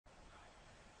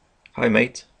Hi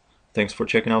mate, thanks for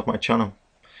checking out my channel.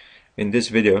 In this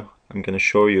video I'm gonna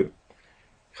show you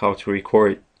how to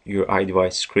record your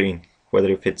iDevice screen, whether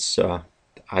if it's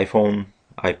iPhone,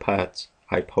 iPad,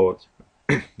 iPod,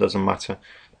 doesn't matter.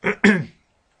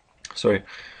 Sorry.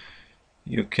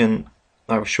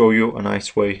 I'll show you a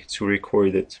nice way to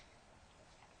record it.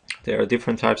 There are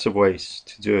different types of ways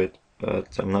to do it,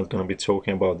 but I'm not gonna be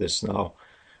talking about this now.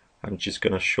 I'm just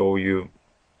gonna show you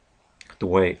the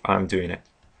way I'm doing it.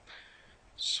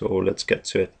 So let's get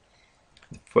to it.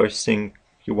 The first thing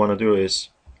you want to do is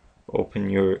open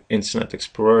your Internet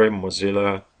Explorer,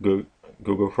 Mozilla,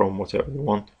 Google Chrome, whatever you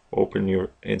want. Open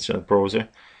your internet browser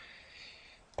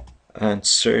and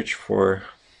search for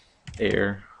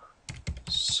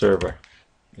Airserver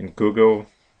in Google,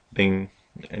 Bing,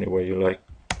 anywhere you like.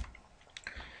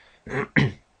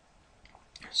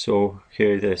 So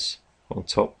here it is on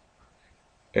top,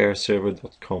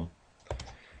 airserver.com.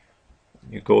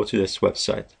 You go to this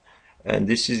website, and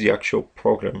this is the actual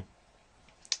program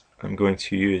I'm going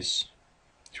to use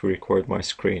to record my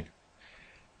screen.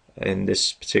 In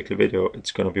this particular video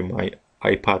it's going to be my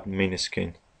iPad mini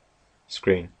screen.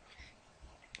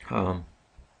 So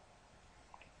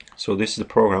this is the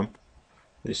program,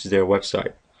 this is their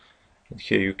website, and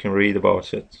here you can read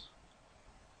about it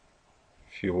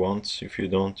if you want. If you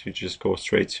don't, you just go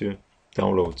straight to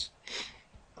downloads.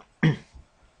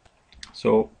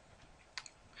 So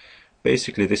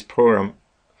basically this program,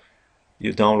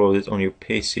 you download it on your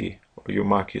PC or your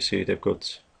Mac. You see they've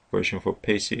got version for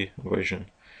PC, version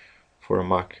for a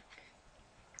Mac.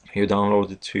 You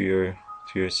download it to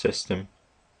your system.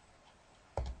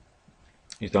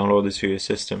 You download it to your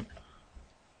system,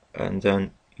 and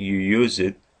then you use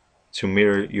it to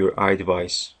mirror your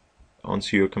iDevice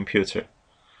onto your computer.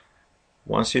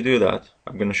 Once you do that,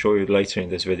 I'm going to show you later in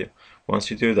this video.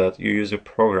 Once you do that, you use a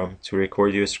program to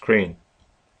record your screen,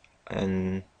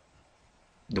 and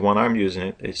the one I'm using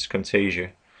it is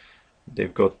Camtasia.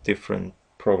 They've got different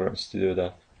programs to do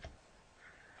that.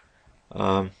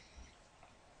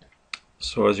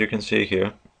 So as you can see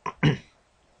here,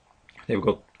 they've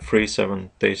got free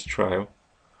 7 days trial,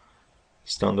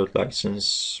 standard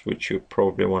license, which you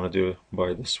probably want to do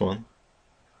by this one,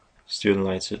 student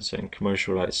license and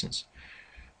commercial license.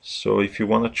 So if you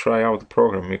want to try out the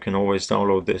program, you can always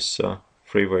download this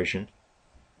free version,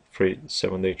 free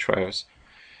 7-day trials.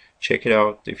 Check it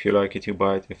out. If you like it, you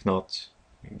buy it. If not,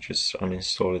 you just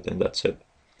uninstall it, and that's it.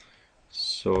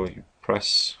 So you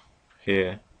press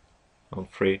here on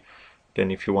free.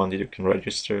 Then if you want it, you can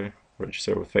register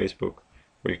with Facebook,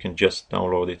 or you can just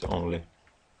download it only.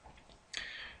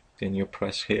 Then you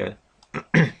press here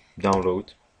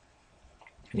download,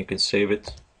 and you can save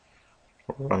it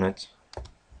or run it,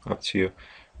 up to you.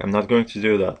 I'm not going to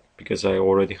do that because I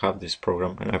already have this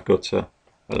program and I've got a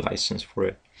license for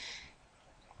it.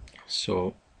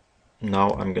 So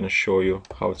now I'm going to show you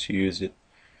how to use it.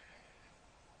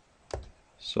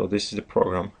 So this is the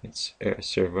program, it's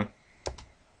Airserver.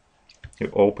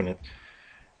 You open it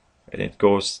and it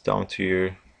goes down to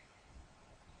your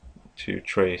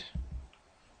tray.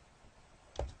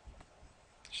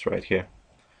 It's right here,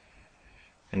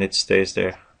 and it stays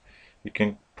there. You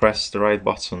can press the right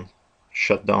button,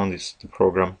 shut down the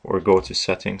program, or go to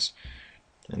settings,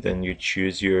 and then you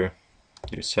choose your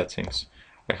settings.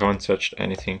 I haven't touched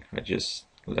anything, I just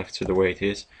left it the way it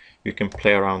is. You can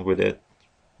play around with it,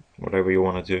 whatever you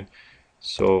want to do.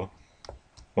 So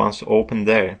once open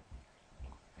there,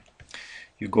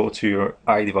 you go to your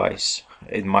iDevice.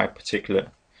 In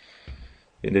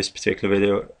this particular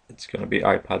video, it's going to be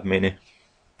iPad mini.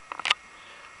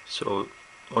 So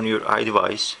on your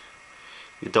iDevice,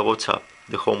 you double tap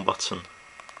the home button,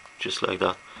 just like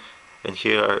that, and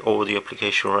here are all the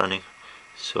applications running.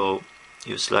 So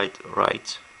you slide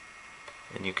right,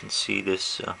 and you can see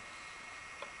this.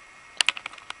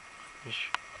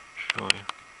 Show you.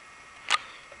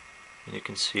 And you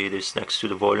can see this next to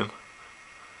the volume.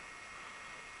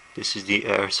 This is the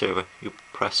Airserver. You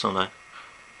press on that,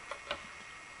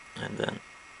 and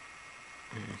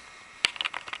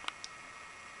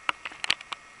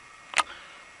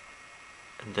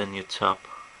then you tap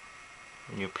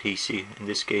on your PC. In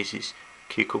this case, it's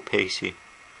Kiko PC.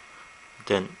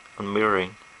 Then on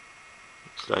mirroring,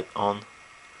 slide on,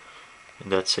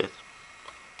 and that's it.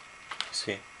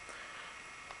 See,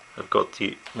 I've got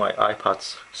my iPad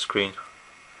screen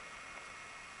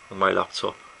on my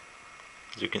laptop,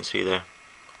 as you can see there.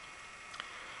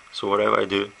 So whatever I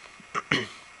do, it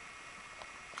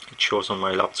shows on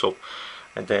my laptop,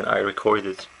 and then I record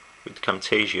it with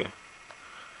Camtasia,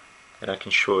 and I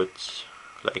can show it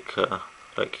like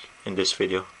in this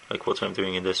video, like what I'm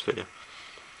doing in this video.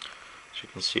 As you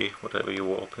can see, whatever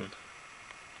you open,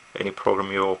 any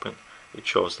program you open, it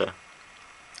shows there.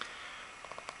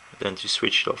 Then to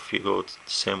switch it off, you go the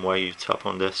same way, you tap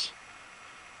on this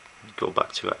and go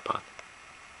back to iPad.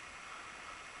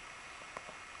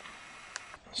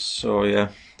 So yeah,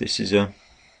 this is a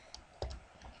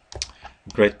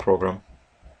great program.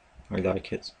 I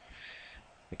like it.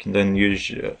 You can then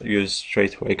use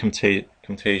straight away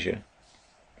Camtasia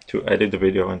to edit the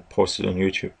video and post it on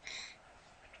YouTube.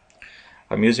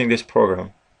 I'm using this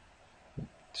program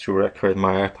to record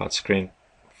my iPad screen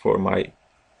for my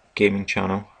gaming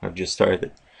channel I've just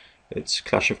started. It's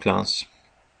Clash of Clans.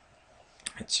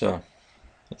 It's a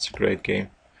great game.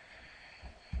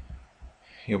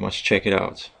 You must check it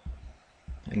out.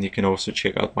 And you can also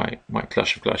check out my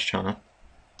Clash of Clans channel,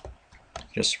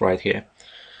 just right here,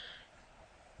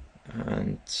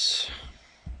 and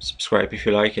subscribe if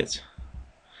you like it.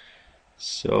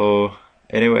 So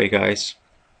anyway guys,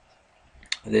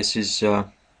 this is the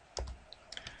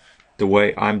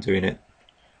way I'm doing it.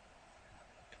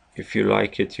 If you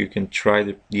like it, you can try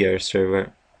the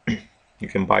Airserver. You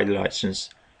can buy the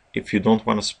license. If you don't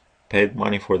want to pay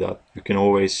money for that, you can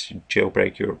always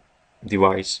jailbreak your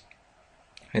device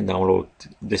and download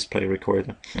display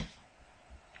recorder.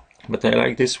 But I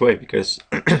like this way because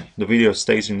the video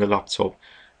stays in the laptop,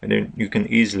 and then you can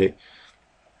easily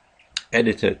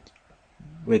edit it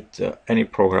with any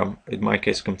program, in my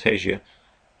case Camtasia,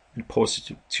 and post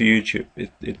it to YouTube.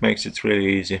 It makes it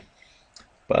really easy.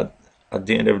 But at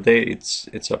the end of the day,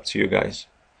 it's up to you guys.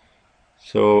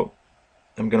 So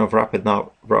I'm gonna wrap it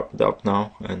up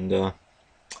now, and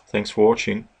thanks for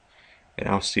watching, and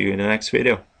I'll see you in the next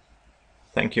video.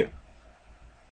 Thank you.